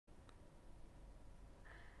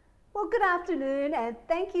Well, good afternoon and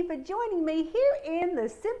thank you for joining me here in the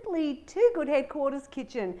Symply Too Good Headquarters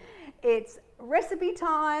kitchen. It's recipe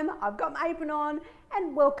time, I've got my apron on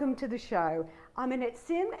and welcome to the show. I'm Annette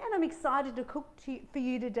Sym and I'm excited to cook for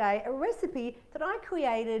you today a recipe that I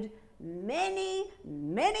created many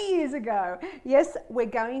years ago. Yes, we're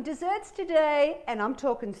going desserts today and I'm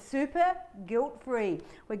talking super guilt-free.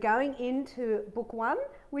 We're going into book 1,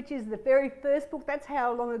 which is the very first book. That's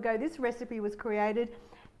how long ago this recipe was created.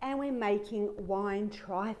 And we're making wine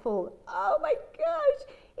trifle. Oh my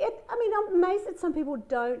gosh. I'm amazed that some people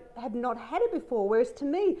have not had it before, whereas to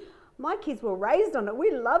me, my kids were raised on it. We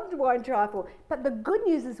loved wine trifle. But the good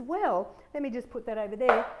news as well, let me just put that over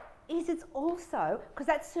there, is it's also, because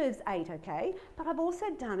that serves 8, okay? But I've also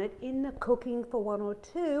done it in the cooking for 1 or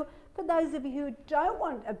 2. For those of you who don't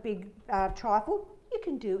want a big trifle, you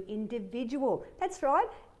can do individual. That's right.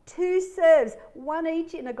 2 serves, 1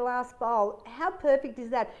 each in a glass bowl. How perfect is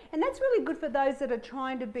that? And that's really good for those that are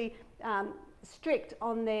trying to be strict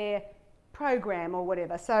on their program or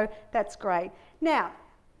whatever. So that's great. Now,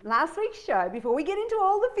 last week's show, before we get into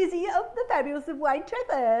all the fizzy of the fabulous of wine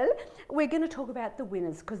trifle, we're going to talk about the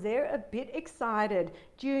winners because they're a bit excited.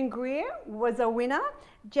 June Greer was a winner,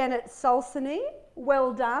 Janet Solsony,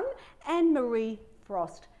 well done, and Marie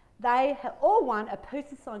Frost. They have all won a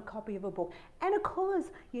postage-signed copy of a book. And of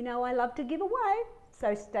course, you know I love to give away,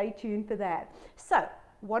 so stay tuned for that. So,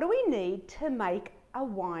 what do we need to make a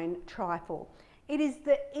wine trifle? It is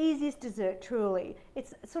the easiest dessert, truly.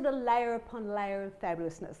 It's sort of layer upon layer of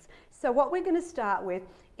fabulousness. So what we're going to start with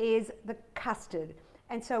is the custard.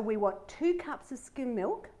 And so we want 2 cups of skim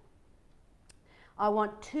milk. I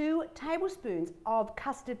want 2 tablespoons of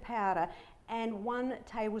custard powder and 1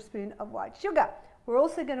 tablespoon of white sugar. We're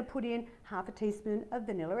also going to put in half a teaspoon of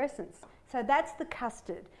vanilla essence. So that's the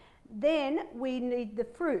custard. Then we need the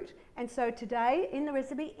fruit. And so today in the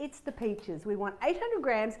recipe, it's the peaches. We want 800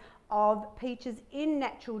 grams of peaches in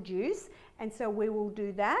natural juice. And so we will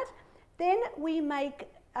do that. Then we make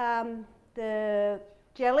the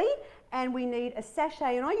jelly and we need a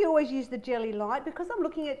sachet. And I always use the jelly light because I'm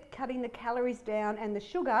looking at cutting the calories down and the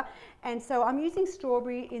sugar. And so I'm using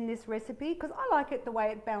strawberry in this recipe because I like it the way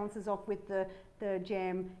it balances off with the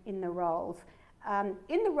jam in the rolls.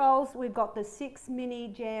 In the rolls, we've got the 6 mini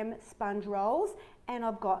jam sponge rolls, and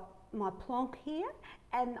I've got my plonk here,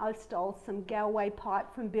 and I stole some Galway pipe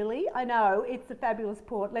from Billy. I know, it's a fabulous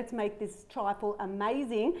port. Let's make this trifle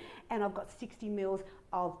amazing. And I've got 60 mils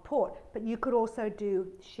of port, but you could also do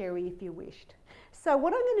sherry if you wished. So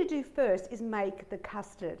what I'm going to do first is make the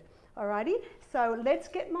custard. Alrighty, so let's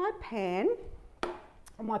get my pan,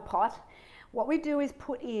 or my pot. What we do is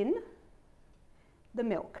put in the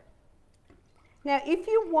milk. Now, if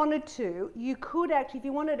you wanted to, you could actually, if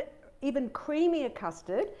you wanted even creamier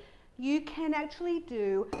custard, you can actually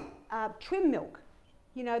do trim milk,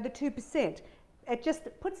 you know, the 2%. It just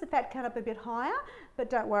puts the fat count up a bit higher, but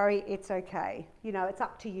don't worry, it's okay. You know, it's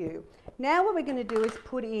up to you. Now what we're going to do is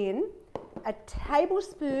put in a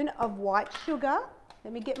tablespoon of white sugar.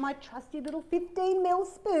 Let me get my trusty little 15 ml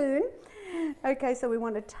spoon. Okay, so we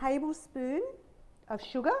want a tablespoon of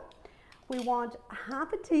sugar. We want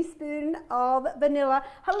half a teaspoon of vanilla.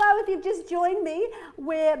 Hello, if you've just joined me,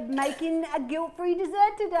 we're making a guilt-free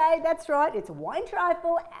dessert today. That's right, it's wine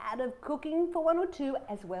trifle out of cooking for 1 or 2,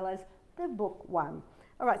 as well as the book 1.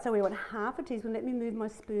 All right, so we want half a teaspoon. Let me move my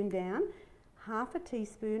spoon down. Half a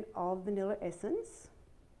teaspoon of vanilla essence.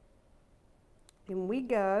 In we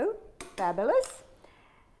go. Fabulous.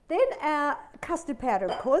 Then our custard powder,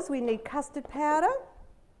 of course. We need custard powder.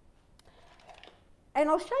 And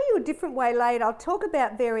I'll show you a different way later. I'll talk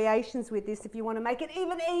about variations with this if you want to make it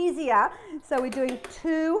even easier. So we're doing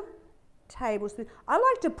 2 tablespoons. I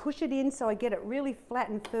like to push it in so I get it really flat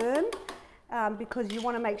and firm because you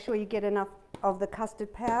want to make sure you get enough of the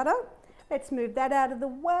custard powder. Let's move that out of the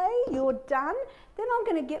way. You're done. Then I'm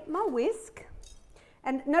going to get my whisk.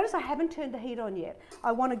 And notice I haven't turned the heat on yet.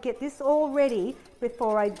 I want to get this all ready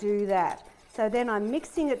before I do that. So then I'm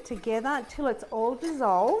mixing it together until it's all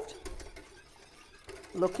dissolved.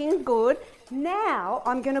 Looking good. Now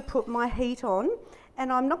I'm going to put my heat on,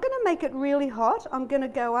 and I'm not going to make it really hot. I'm going to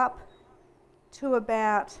go up to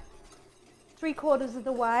about 3/4 of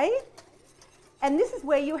the way, and this is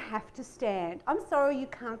where you have to stand. I'm sorry you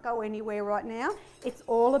can't go anywhere right now. It's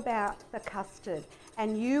all about the custard,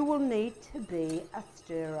 and you will need to be a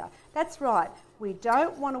stirrer. That's right. We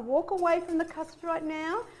don't want to walk away from the custard right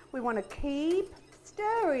now. We want to keep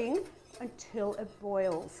stirring until it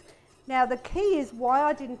boils. Now the key is why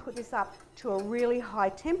I didn't put this up to a really high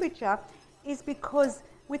temperature is because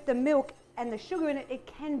with the milk and the sugar in it, it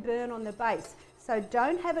can burn on the base. So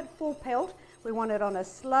don't have it full pelt. We want it on a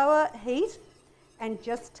slower heat, and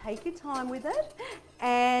just take your time with it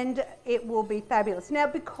and it will be fabulous. Now,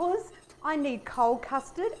 because I need cold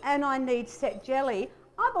custard and I need set jelly,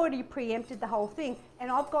 I've already preempted the whole thing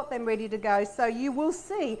and I've got them ready to go, so you will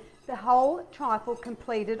see the whole trifle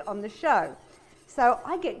completed on the show. So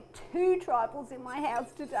I get 2 trifles in my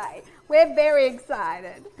house today. We're very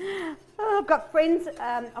excited. I've got friends,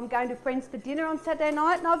 I'm going to friends for dinner on Saturday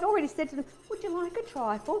night, and I've already said to them, would you like a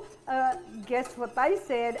trifle? Guess what they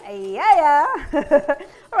said? Yeah.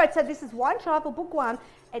 All right, so this is one trifle, book 1.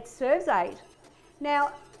 It serves 8.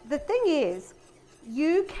 Now, the thing is,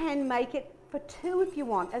 you can make it for 2 if you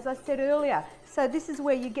want, as I said earlier. So this is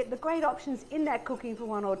where you get the great options in that cooking for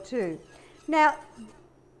 1 or 2. Now,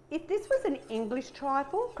 if this was an English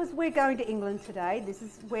trifle, because we're going to England today, this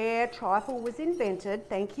is where trifle was invented.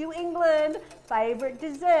 Thank you, England, favourite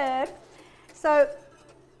dessert. So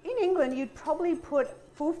in England, you'd probably put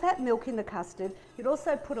full fat milk in the custard. You'd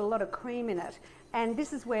also put a lot of cream in it. And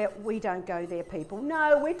this is where we don't go there, people.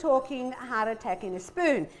 No, we're talking heart attack in a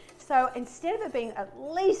spoon. So instead of it being at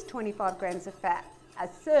least 25 grams of fat a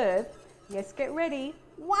serve, yes, get ready,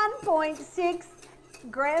 1.6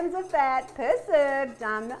 grams of fat per serve,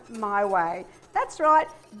 done my way. That's right,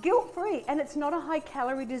 guilt-free, and it's not a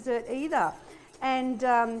high-calorie dessert either. And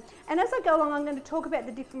as I go along, I'm going to talk about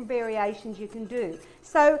the different variations you can do.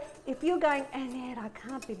 So if you're going, Annette, I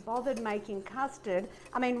can't be bothered making custard,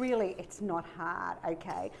 I mean, really, it's not hard,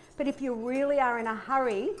 okay? But if you really are in a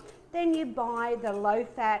hurry, then you buy the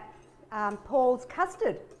low-fat Paul's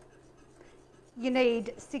custard. You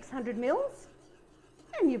need 600 mils,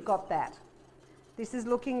 and you've got that. This is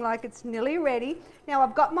looking like it's nearly ready. Now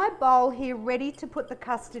I've got my bowl here ready to put the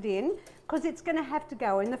custard in, because it's going to have to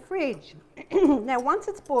go in the fridge. Now once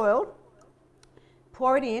it's boiled,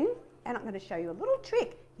 pour it in, and I'm going to show you a little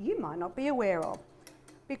trick you might not be aware of.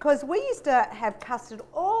 Because we used to have custard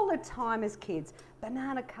all the time as kids.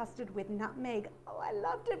 Banana custard with nutmeg. Oh, I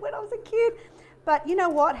loved it when I was a kid. But you know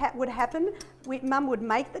what would happen? Mum would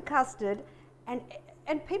make the custard, and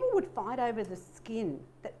people would fight over the skin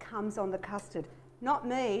that comes on the custard. Not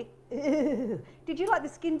me. Did you like the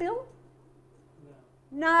skin, Bill?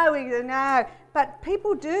 No, but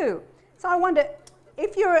people do. So I wonder,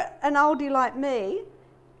 if you're an oldie like me,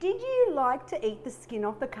 did you like to eat the skin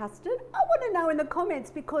off the custard? I want to know in the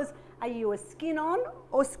comments, because are you a skin on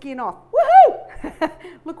or skin off? Woohoo!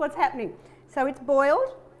 Look what's happening. So it's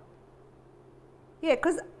boiled. Yeah,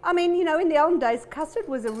 because, I mean, you know, in the olden days, custard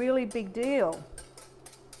was a really big deal,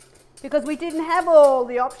 because we didn't have all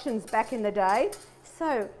the options back in the day.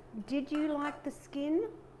 So, did you like the skin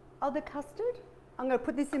of the custard? I'm going to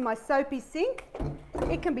put this in my soapy sink.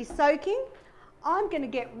 It can be soaking. I'm going to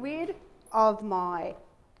get rid of my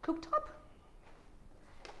cooktop.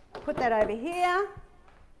 Put that over here.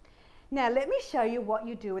 Now, let me show you what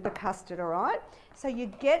you do with the custard, all right? So you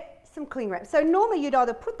get some cling wrap. So normally you'd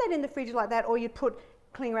either put that in the fridge like that, or you'd put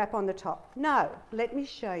cling wrap on the top. No, let me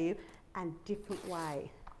show you a different way.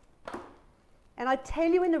 And I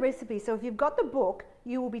tell you in the recipe, so if you've got the book,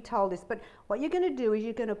 you will be told this, but what you're going to do is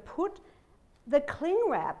you're going to put the cling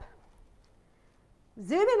wrap,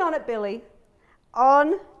 zoom in on it, Billy,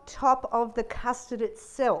 on top of the custard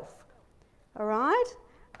itself. All right?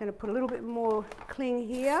 I'm going to put a little bit more cling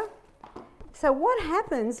here. So what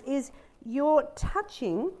happens is you're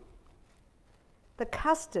touching the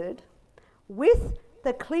custard with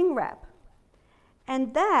the cling wrap,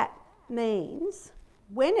 and that means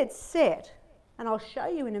when it's set, and I'll show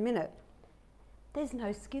you in a minute, there's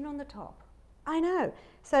no skin on the top. I know.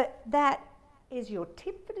 So that is your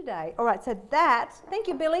tip for today. All right, so that, thank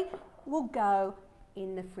you, Billy, will go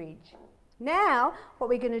in the fridge. Now, what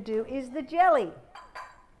we're going to do is the jelly.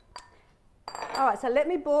 All right, so let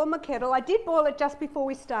me boil my kettle. I did boil it just before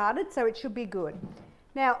we started, so it should be good.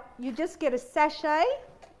 Now, you just get a sachet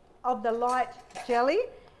of the light jelly.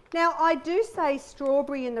 Now, I do say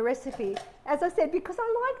strawberry in the recipe, as I said, because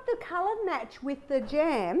I like the colour match with the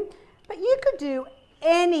jam, but you could do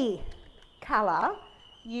any colour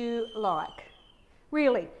you like.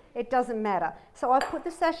 Really, it doesn't matter. So I've put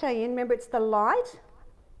the sachet in, remember it's the light,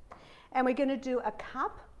 and we're going to do a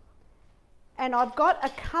cup, and I've got a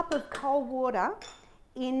cup of cold water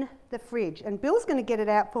in the fridge, and Bill's going to get it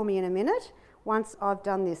out for me in a minute once I've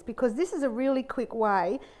done this, because this is a really quick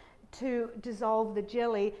way to dissolve the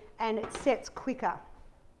jelly, and it sets quicker.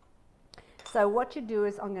 So what you do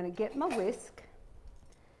is I'm going to get my whisk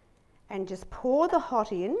and just pour the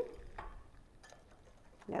hot in.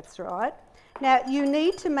 That's right. Now you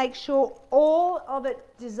need to make sure all of it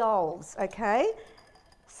dissolves, okay?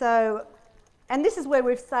 So, And this is where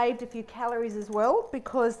we've saved a few calories as well,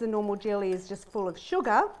 because the normal jelly is just full of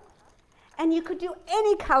sugar. And you could do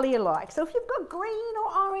any colour you like. So if you've got green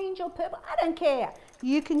or orange or purple, I don't care.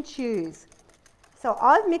 You can choose. So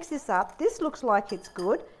I've mixed this up. This looks like it's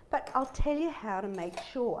good, but I'll tell you how to make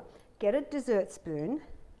sure. Get a dessert spoon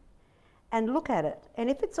and look at it. And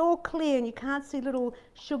if it's all clear and you can't see little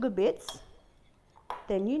sugar bits,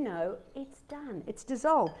 then you know it's done. It's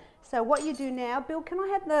dissolved. So what you do now, Bill, can I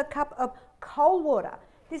have the cup of cold water?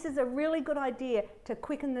 This is a really good idea to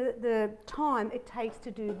quicken the time it takes to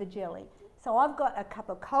do the jelly. So I've got a cup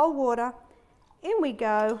of cold water. In we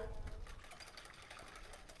go.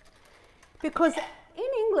 Because in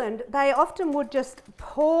England, they often would just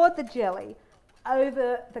pour the jelly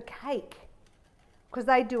over the cake, because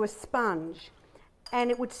they do a sponge and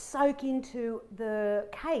it would soak into the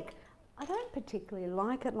cake. I don't particularly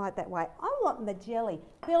like it like that way. I want the jelly.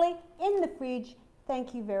 Billy, in the fridge,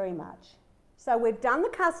 thank you very much. So we've done the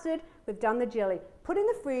custard, we've done the jelly. Put in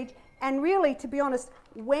the fridge, and really, to be honest,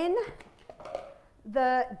 when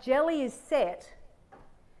the jelly is set,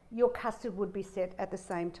 your custard would be set at the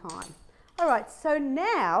same time. All right, so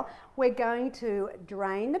now we're going to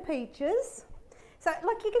drain the peaches. So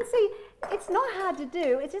like you can see, it's not hard to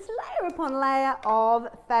do. It's just layer upon layer of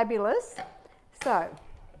fabulous. So,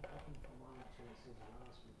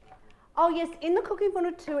 oh yes, in the cooking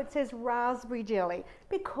book 2 it says raspberry jelly,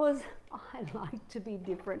 because I like to be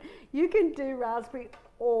different. You can do raspberry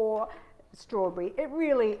or strawberry. It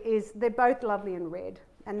really is, they're both lovely and red,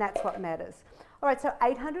 and that's what matters. All right, so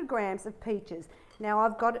 800 grams of peaches. Now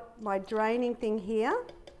I've got my draining thing here.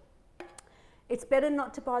 It's better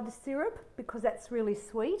not to buy the syrup because that's really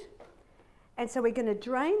sweet. And so we're going to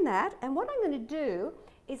drain that. And what I'm going to do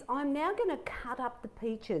is I'm now going to cut up the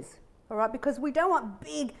peaches, all right, because we don't want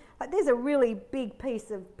big, like there's a really big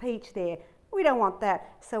piece of peach there. We don't want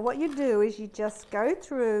that. So what you do is you just go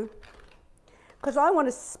through, because I want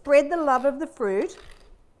to spread the love of the fruit.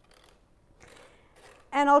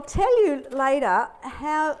 And I'll tell you later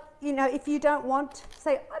how, you know, if you don't want,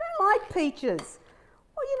 say, I don't like peaches.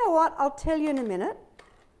 Well, you know what? I'll tell you in a minute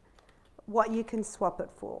what you can swap it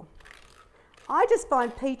for. I just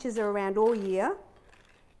find peaches are around all year.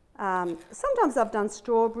 Sometimes I've done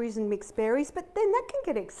strawberries and mixed berries, but then that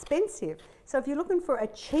can get expensive. So if you're looking for a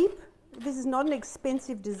cheap, this is not an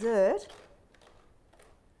expensive dessert,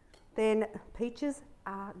 then peaches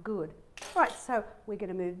are good. Right, so we're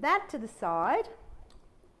going to move that to the side.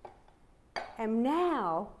 And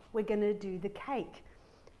now we're going to do the cake.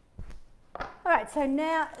 All right, so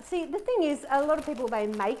now, see, the thing is, a lot of people, they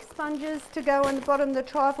make sponges to go on the bottom of the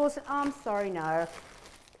trifles. I'm sorry, no.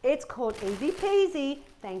 It's called easy peasy.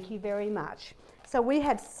 Thank you very much. So we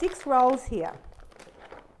have 6 rolls here.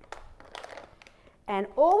 And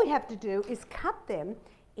all we have to do is cut them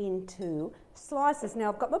into slices. Now,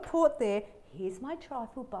 I've got my pot there. Here's my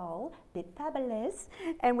trifle bowl, bit fabulous.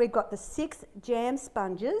 And we've got the 6 jam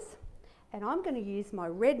sponges. And I'm going to use my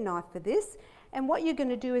red knife for this. And what you're going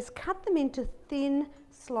to do is cut them into thin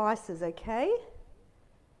slices, okay?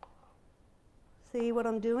 See what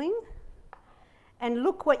I'm doing? And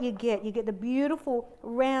look what you get. You get the beautiful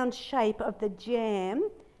round shape of the jam.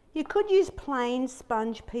 You could use plain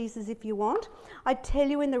sponge pieces if you want. I tell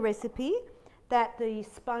you in the recipe that the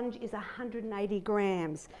sponge is 180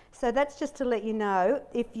 grams. So that's just to let you know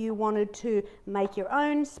if you wanted to make your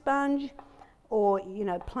own sponge, or, you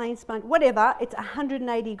know, plain sponge, whatever, it's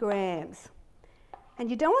 180 grams. And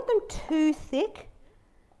you don't want them too thick.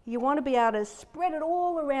 You want to be able to spread it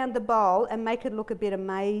all around the bowl and make it look a bit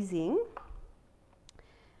amazing.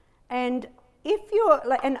 And if you're,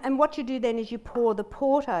 like, and what you do then is you pour the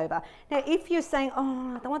port over. Now, if you're saying,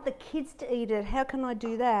 oh, I don't want the kids to eat it, how can I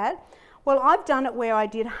do that? Well, I've done it where I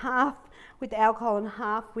did half with alcohol and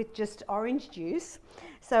half with just orange juice.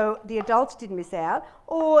 So the adults didn't miss out.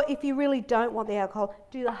 Or if you really don't want the alcohol,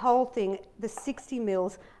 do the whole thing, the 60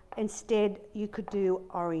 mils. Instead, you could do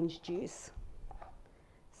orange juice.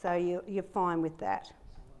 So you're fine with that.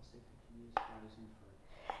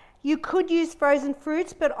 You could use frozen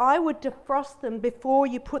fruits, but I would defrost them before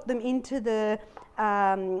you put them into the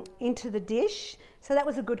dish. So that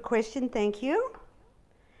was a good question, thank you.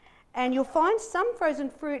 And you'll find some frozen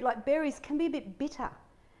fruit, like berries, can be a bit bitter.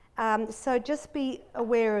 So just be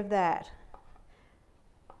aware of that.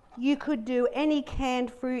 You could do any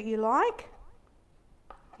canned fruit you like.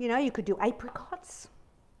 You know, you could do apricots.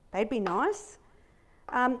 They'd be nice.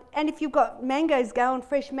 And if you've got mangoes going,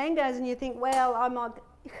 fresh mangoes, and you think, well,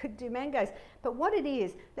 you could do mangoes. But what it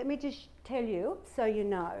is, let me just tell you so you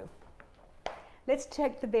know. Let's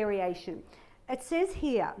check the variation. It says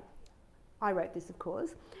here, I wrote this, of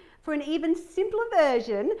course, For an even simpler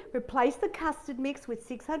version, replace the custard mix with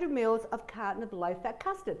 600 ml of carton of low-fat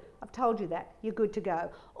custard. I've told you that, you're good to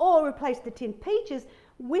go. Or replace the tinned peaches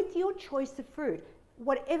with your choice of fruit,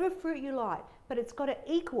 whatever fruit you like, but it's got to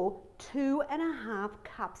equal 2.5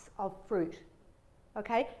 cups of fruit,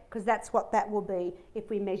 okay? Because that's what that will be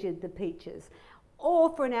if we measured the peaches.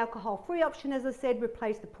 Or for an alcohol-free option, as I said,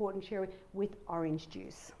 replace the port and cherry with orange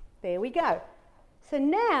juice. There we go. So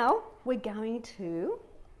now we're going to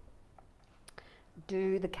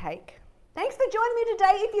do the cake. Thanks for joining me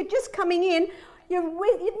today. If you're just coming in, you've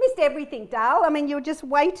missed everything, Dale. I mean, you're just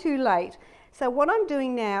way too late. So what I'm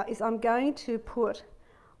doing now is I'm going to put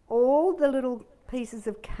all the little pieces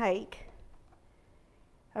of cake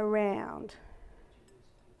around.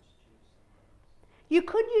 You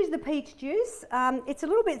could use the peach juice. It's a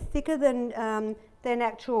little bit thicker than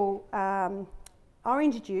actual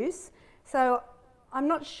orange juice. So I'm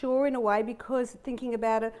not sure in a way, because thinking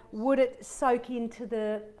about it, would it soak into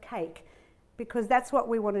the cake? Because that's what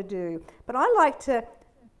we want to do. But I like to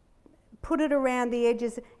put it around the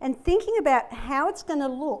edges and thinking about how it's going to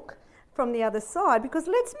look from the other side, because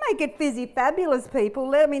let's make it fizzy fabulous,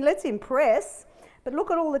 people. I mean, let's impress. But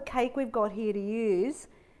look at all the cake we've got here to use.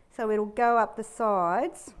 So it'll go up the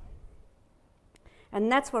sides. And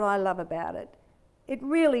that's what I love about it. It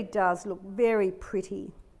really does look very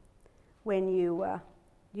pretty when you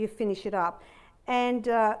finish it up. And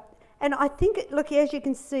I think, look, as you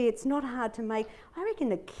can see, it's not hard to make. I reckon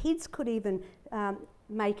the kids could even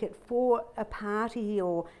make it for a party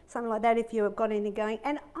or something like that if you've got anything going.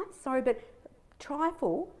 And I'm sorry, but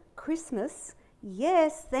trifle, Christmas,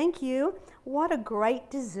 yes, thank you. What a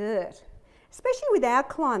great dessert, especially with our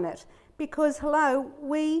climate, because, hello,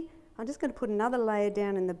 I'm just going to put another layer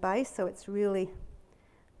down in the base so it's really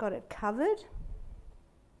got it covered.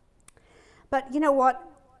 But you know what?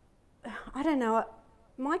 I don't know.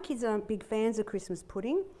 My kids aren't big fans of Christmas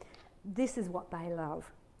pudding. This is what they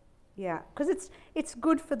love. Yeah, because it's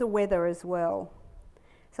good for the weather as well.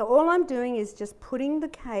 So all I'm doing is just putting the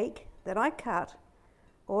cake that I cut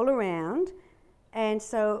all around. And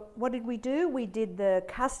so what did we do? We did the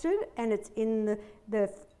custard, and it's in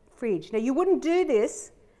the fridge. Now you wouldn't do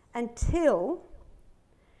this until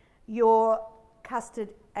your custard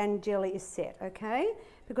and jelly is set, okay?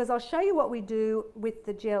 Because I'll show you what we do with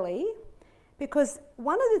the jelly, because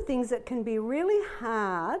one of the things that can be really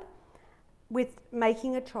hard with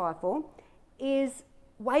making a trifle is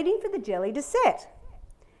waiting for the jelly to set.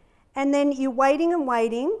 And then you're waiting and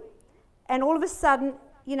waiting, and all of a sudden,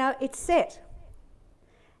 you know, it's set.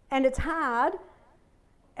 And it's hard,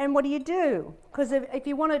 and what do? Because if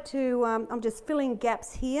you wanted to, I'm just filling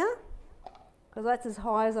gaps here, because that's as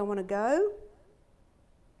high as I want to go.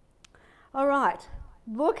 All right,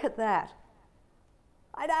 look at that.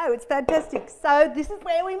 I know, it's fantastic. So this is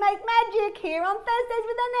where we make magic here on Thursdays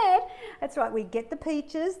with Annette. That's right, we get the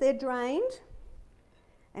peaches, they're drained,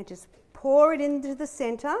 and just pour it into the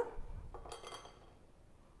centre.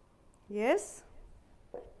 Yes,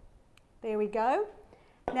 there we go.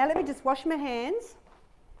 Now let me just wash my hands.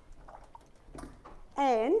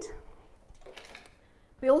 And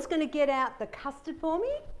Bill's going to get out the custard for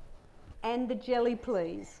me and the jelly,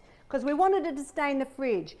 please, because we wanted it to stay in the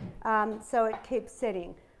fridge so it keeps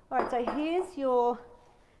setting. All right, so here's your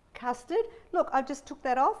custard. Look, I just took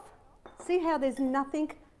that off. See how there's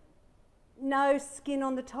nothing, no skin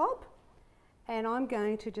on the top? And I'm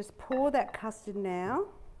going to just pour that custard now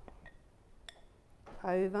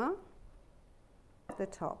over the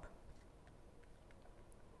top.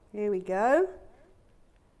 There we go.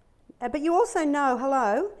 But you also know,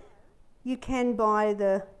 hello, you can buy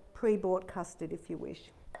the pre-bought custard if you wish.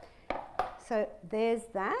 So there's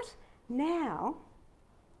that. Now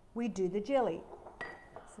we do the jelly.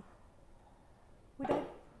 So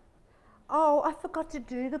oh, I forgot to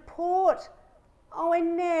do the port. Oh,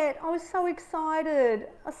 Annette, I was so excited.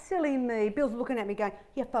 Oh, silly me. Bill's looking at me going,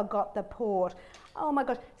 you forgot the port. Oh my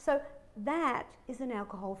gosh. So that is an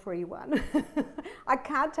alcohol-free one. I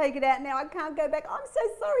can't take it out now. I can't go back. I'm so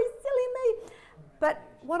sorry, silly me. But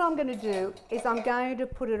what I'm going to do is I'm going to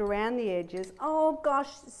put it around the edges. Oh gosh,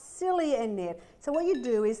 silly Annette. So what you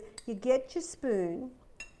do is you get your spoon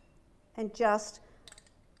and just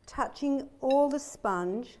touching all the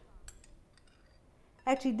sponge.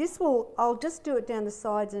 Actually, I'll just do it down the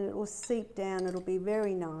sides and it will seep down. It'll be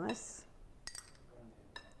very nice.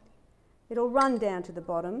 It'll run down to the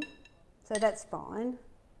bottom. So that's fine.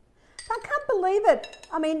 I can't believe it.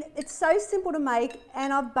 I mean, it's so simple to make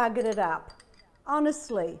and I've buggered it up.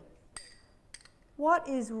 Honestly. What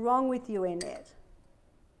is wrong with you, Annette?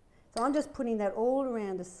 So I'm just putting that all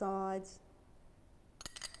around the sides.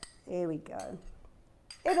 There we go.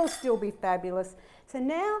 it'll still be fabulous. So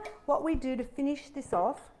now what we do to finish this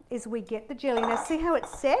off is we get the jelly. Now see how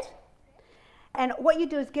it's set? And what you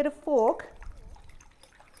do is get a fork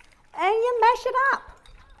and you mash it up.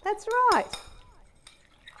 That's right.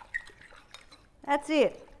 That's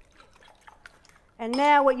it. And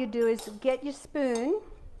now what you do is get your spoon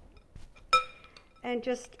and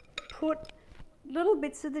just put little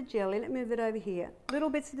bits of the jelly. Let me move it over here. Little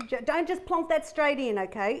bits of the jelly. Don't just plonk that straight in,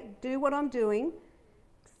 okay? Do what I'm doing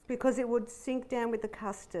because it would sink down with the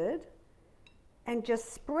custard. And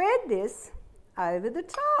just spread this over the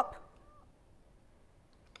top.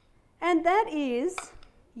 And that is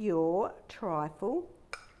your trifle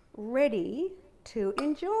ready to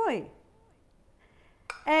enjoy.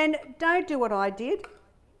 And don't do what I did.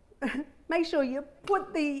 Make sure you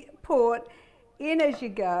put the port in as you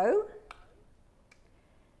go.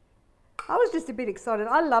 I was just a bit excited.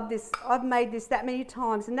 I love this. I've made this that many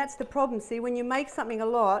times, and that's the problem. See, when you make something a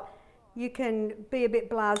lot, you can be a bit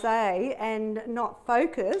blasé and not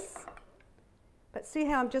focus. But see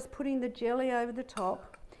how I'm just putting the jelly over the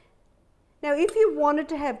top. Now, if you wanted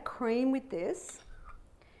to have cream with this,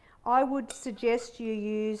 I would suggest you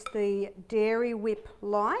use the Dairy Whip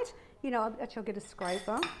Light. You know, actually I'll get a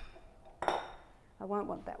scraper. I won't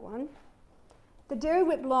want that one. The Dairy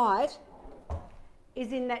Whip Light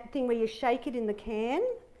is in that thing where you shake it in the can,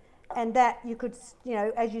 and that you could, you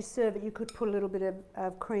know, as you serve it, you could put a little bit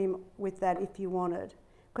of cream with that if you wanted,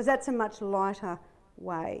 because that's a much lighter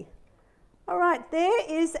way. All right, there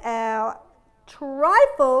is our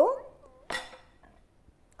trifle.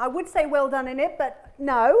 I would say well done, Annette, but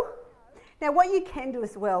no. Now what you can do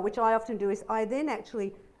as well, which I often do, is I then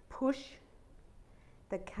actually push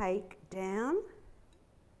the cake down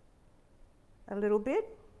a little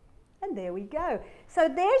bit, and there we go. So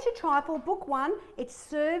there's your trifle, book one. It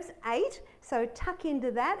serves 8, so tuck into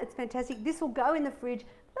that. It's fantastic. This will go in the fridge.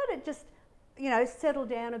 Let it just, you know, settle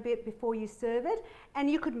down a bit before you serve it. And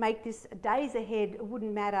you could make this days ahead. It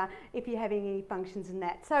wouldn't matter if you're having any functions in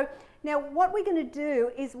that. So now what we're going to do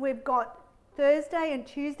is we've got Thursday and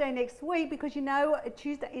Tuesday next week, because you know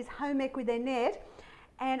Tuesday is home ec with Annette.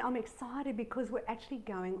 And I'm excited because we're actually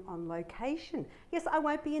going on location. Yes, I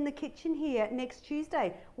won't be in the kitchen here next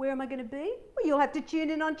Tuesday. Where am I going to be? Well, you'll have to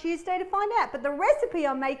tune in on Tuesday to find out. But the recipe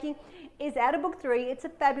I'm making is out of book 3. It's a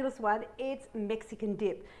fabulous one. It's Mexican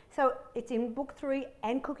dip. So it's in book 3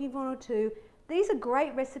 and Cooking for 102. These are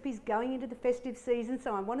great recipes going into the festive season,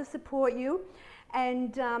 so I want to support you.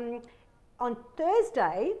 And on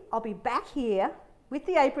Thursday, I'll be back here with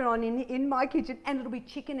the apron on in my kitchen, and it'll be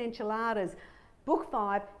chicken enchiladas. Book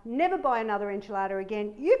 5, never buy another enchilada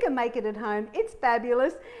again. You can make it at home. It's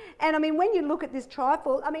fabulous. And I mean, when you look at this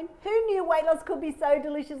trifle, I mean, who knew weight loss could be so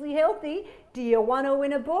deliciously healthy? Do you want to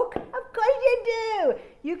win a book? Of course you do.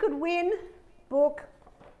 You could win book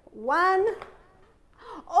 1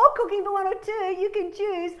 or Cooking for 102. You can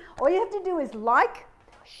choose. All you have to do is like,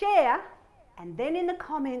 share, and then in the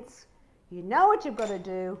comments, you know what you've got to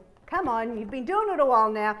do. Come on, you've been doing it a while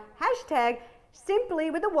now. Hashtag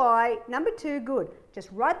Symply with a Y, number 2, good. Just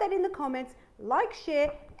write that in the comments, like, share,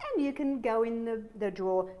 and you can go in the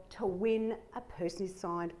draw to win a personally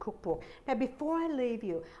signed cookbook. Now, before I leave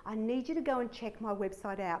you, I need you to go and check my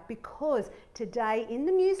website out, because today in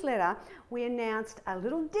the newsletter, we announced a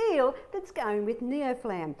little deal that's going with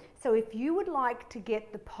NeoFlam. So if you would like to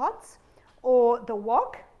get the pots or the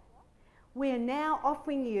wok, we're now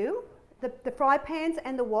offering you the fry pans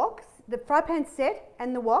and the woks, the fry pan set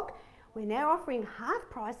and the wok. We're now offering half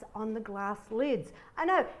price on the glass lids. I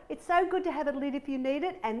know, it's so good to have a lid if you need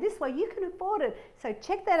it, and this way you can afford it. So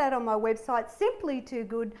check that out on my website,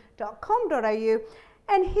 simplytoogood.com.au.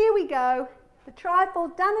 And here we go, the trifle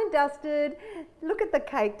done and dusted. Look at the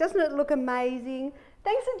cake, doesn't it look amazing?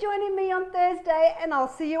 Thanks for joining me on Thursday, and I'll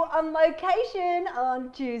see you on location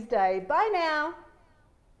on Tuesday. Bye now.